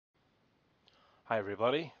Hi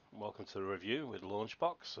everybody, welcome to the review with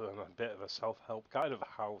Launchbox and a bit of a self-help guide of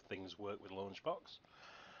how things work with Launchbox.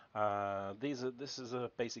 This is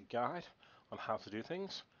a basic guide on how to do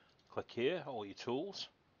things. Click here, all your tools,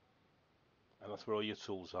 and that's where all your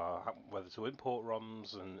tools are, whether to import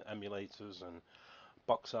ROMs and emulators and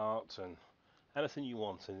box art and anything you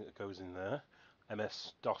want, and it goes in there.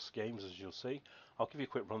 MS-DOS games, as you'll see. I'll give you a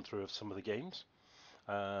quick run through of some of the games.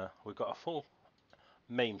 We've got a full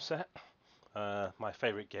MAME set. My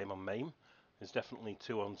favourite game on MAME is definitely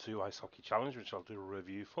 2-on-2 Ice Hockey Challenge, which I'll do a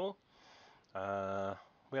review for.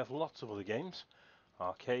 We have lots of other games: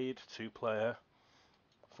 arcade, 2-player,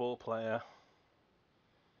 4-player,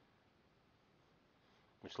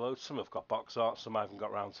 which loads. Some have got box art, some I haven't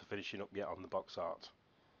got around to finishing up yet on the box art.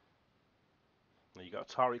 Now you've got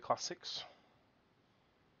Atari Classics.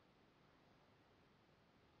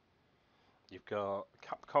 You've got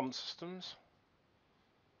Capcom systems.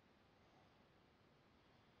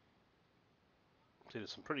 See,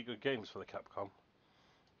 there's some pretty good games for the Capcom.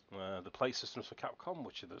 The play systems for Capcom,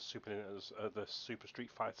 which are the Super Street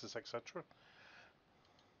Fighters, etc.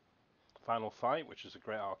 Final Fight, which is a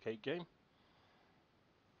great arcade game.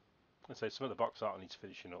 I'd say some of the box art needs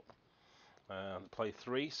finishing up. The Play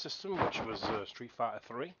 3 system, which was Street Fighter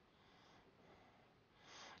 3.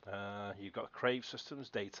 You've got Crave systems,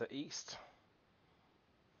 Data East.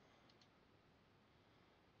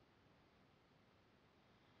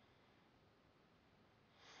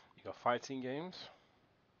 You've got fighting games,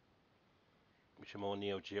 which are more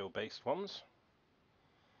Neo Geo based ones.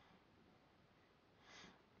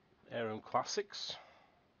 Aeron Classics.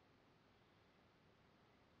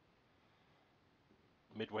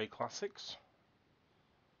 Midway Classics.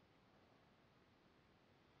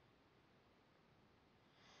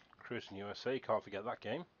 Cruising USA, can't forget that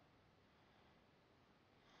game.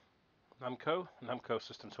 Namco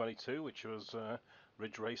System 22, which was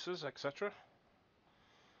Ridge Racers, etc.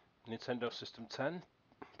 Nintendo System 10,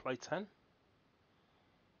 Play 10.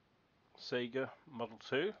 Sega Model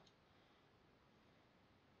 2.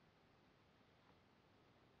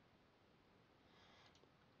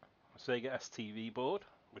 Sega STV board,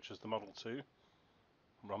 which is the Model 2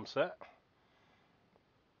 ROM set.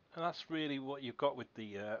 And that's really what you've got with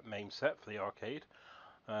the MAME set for the arcade.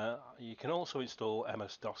 You can also install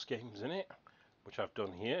MS-DOS games in it, which I've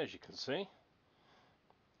done here, as you can see.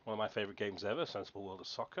 One of my favourite games ever, Sensible World of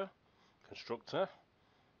Soccer, Constructor.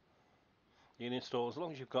 You can install, as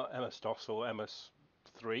long as you've got MS-DOS or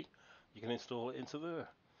MS3, you can install it into the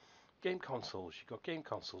game consoles. You've got game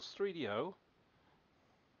consoles, 3DO,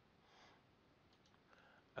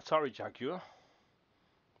 Atari Jaguar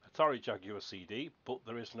CD, but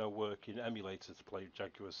there is no working emulator to play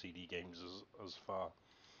Jaguar CD games as far.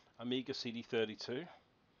 Amiga CD32,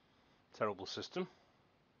 terrible system.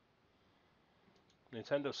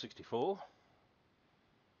 Nintendo 64,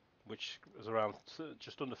 which is around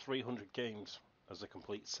just under 300 games as a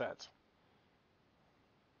complete set.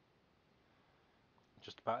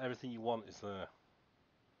 Just about everything you want is there.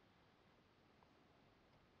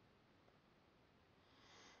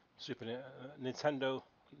 Nintendo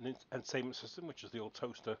Entertainment System, which is the old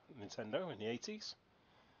toaster Nintendo in the 80s.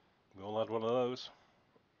 We all had one of those.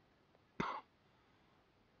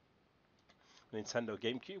 Nintendo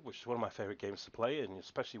GameCube, which is one of my favourite games to play, and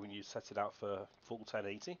especially when you set it out for full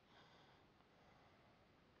 1080.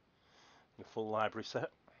 The full library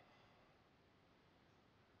set.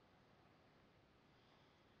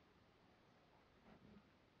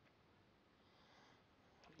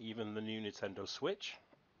 Even the new Nintendo Switch,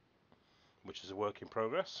 which is a work in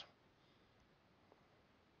progress.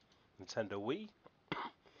 Nintendo Wii.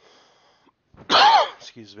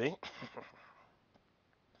 Excuse me.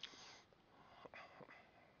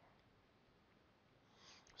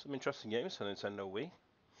 Some interesting games for Nintendo Wii.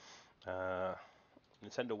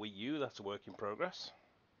 Nintendo Wii U, that's a work in progress.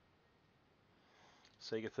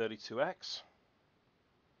 Sega 32X.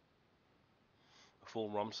 A full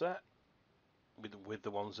ROM set with the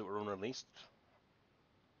ones that were unreleased.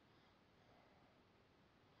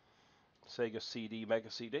 Sega CD Mega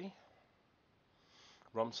CD.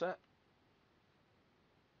 ROM set.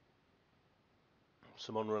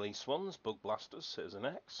 Some unreleased ones, Bug Blasters, Citizen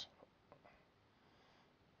X.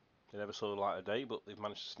 They never saw the light of day, but they've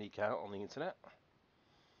managed to sneak out on the internet.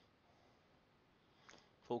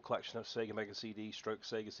 Full collection of Sega Mega CD stroke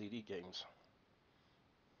Sega CD games.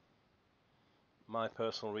 My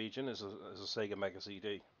personal region is a Sega Mega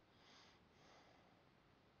CD.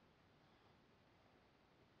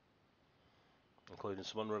 Including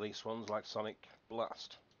some unreleased ones like Sonic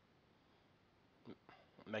Blast,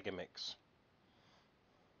 Mega Mix.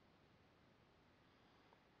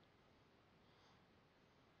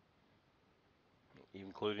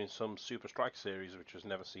 including some Super Strike series, which was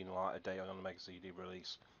never seen the light of day on a Mega CD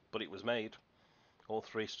release, but it was made. All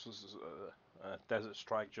three Desert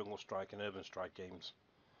Strike, Jungle Strike, and Urban Strike games.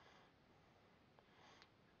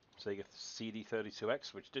 Sega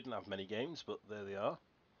CD32X, which didn't have many games, but there they are.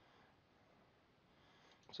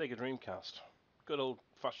 Sega Dreamcast. Good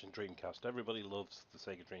old-fashioned Dreamcast. Everybody loves the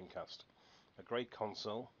Sega Dreamcast. A great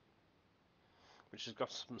console, which has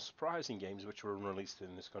got some surprising games which were unreleased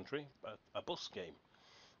in this country. A bus game.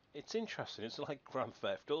 It's interesting. It's like Grand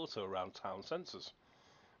Theft Auto around town centres.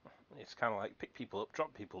 It's kind of like pick people up,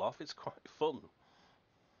 drop people off. It's quite fun.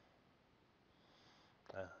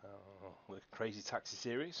 The Crazy Taxi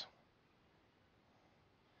series.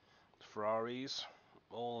 Ferraris.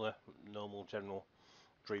 All the normal general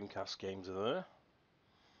Dreamcast games are there.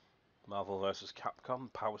 Marvel vs.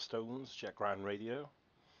 Capcom, Power Stones, Jet Grand Radio,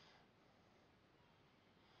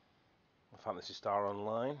 Fantasy Star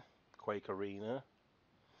Online, Quake Arena,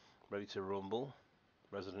 Ready to Rumble,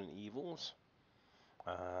 Resident Evils.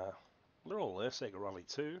 They're all there. Sega Rally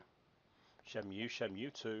 2,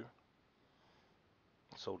 Shenmue 2,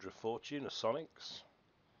 Soldier of Fortune, the Sonics.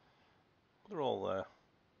 They're all there,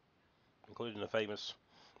 including the famous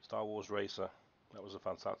Star Wars Racer. That was a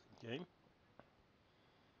fantastic game.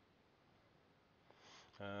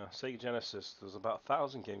 Sega Genesis. There's about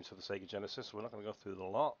 1,000 games for the Sega Genesis. So we're not going to go through the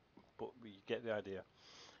lot, but you get the idea.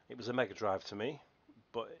 It was a Mega Drive to me,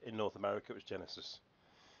 but in North America it was Genesis.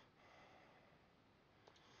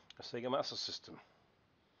 A Sega Master System.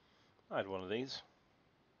 I had one of these.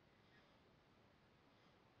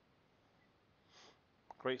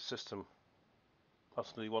 Great system.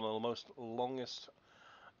 Possibly one of the most longest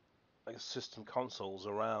system consoles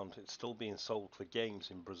around. It's still being sold for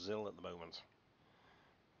games in Brazil at the moment.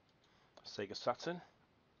 Sega Saturn.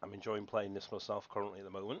 I'm enjoying playing this myself currently at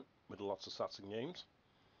the moment with lots of Saturn games.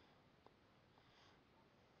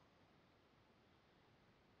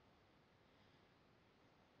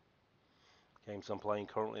 Games I'm playing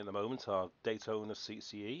currently at the moment are Daytona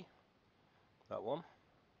CCE, that one.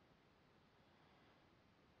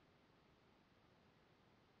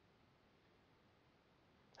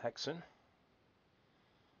 Hexen.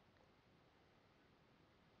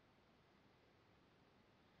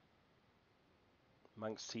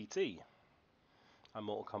 Manx TT. And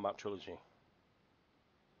Mortal Kombat Trilogy.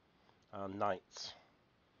 And Knights.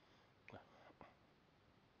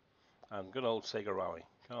 And good old Sega Rally.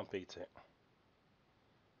 Can't beat it.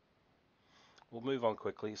 We'll move on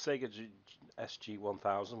quickly. Sega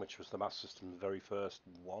SG-1000, which was the Master System's very first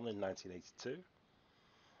one in 1982.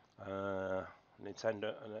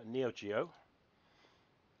 Nintendo Neo Geo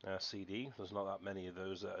CD. There's not that many of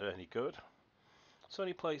those that are any good.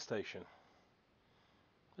 Sony PlayStation.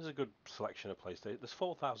 There's a good selection of PlayStation. There's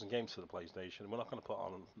 4,000 games for the PlayStation. We're not going to put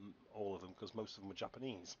on all of them because most of them are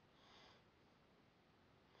Japanese.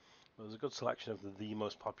 But there's a good selection of the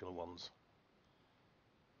most popular ones.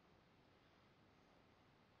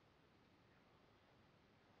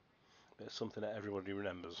 It's something that everybody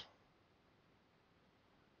remembers.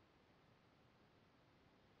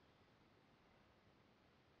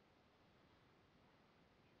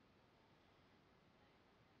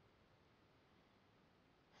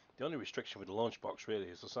 The only restriction with the Launchbox really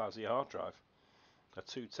is the size of your hard drive. A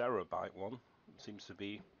 2 terabyte one seems to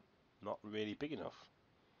be not really big enough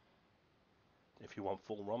if you want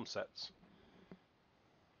full ROM sets.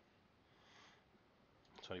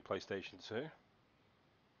 Sony PlayStation 2.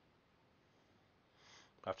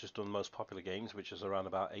 I've just done the most popular games, which is around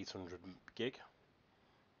about 800 gig.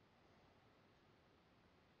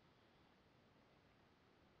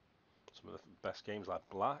 Some of the best games like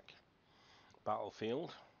Black,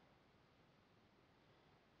 Battlefield,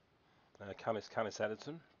 Canis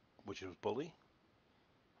Editon, which was Bully,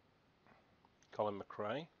 Colin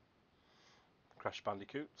McRae, Crash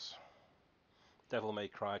Bandicoots, Devil May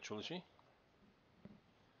Cry Trilogy,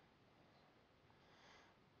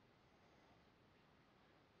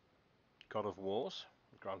 God of Wars,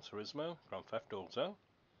 Gran Turismo, Grand Theft Auto.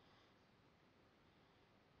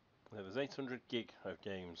 There's 800 gig of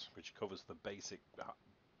games, which covers the basic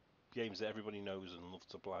games that everybody knows and loves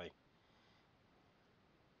to play.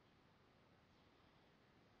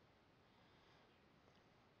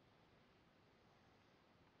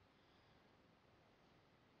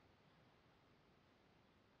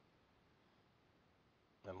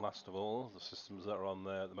 And last of all, the systems that are on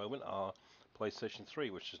there at the moment are PlayStation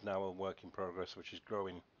 3, which is now a work in progress, which is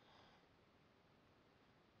growing,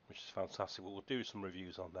 which is fantastic. We'll do some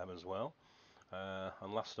reviews on them as well.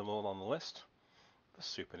 And last of all on the list, the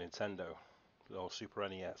Super Nintendo, or Super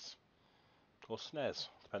NES, or SNES,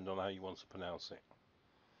 depending on how you want to pronounce it.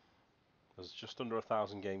 There's just under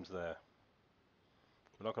 1,000 games there.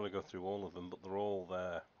 We're not going to go through all of them, but they're all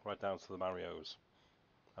there, right down to the Marios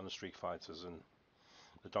and the Street Fighters and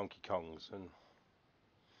the Donkey Kongs, and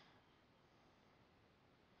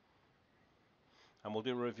we'll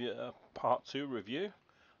do a review, part 2 review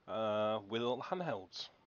with all handhelds.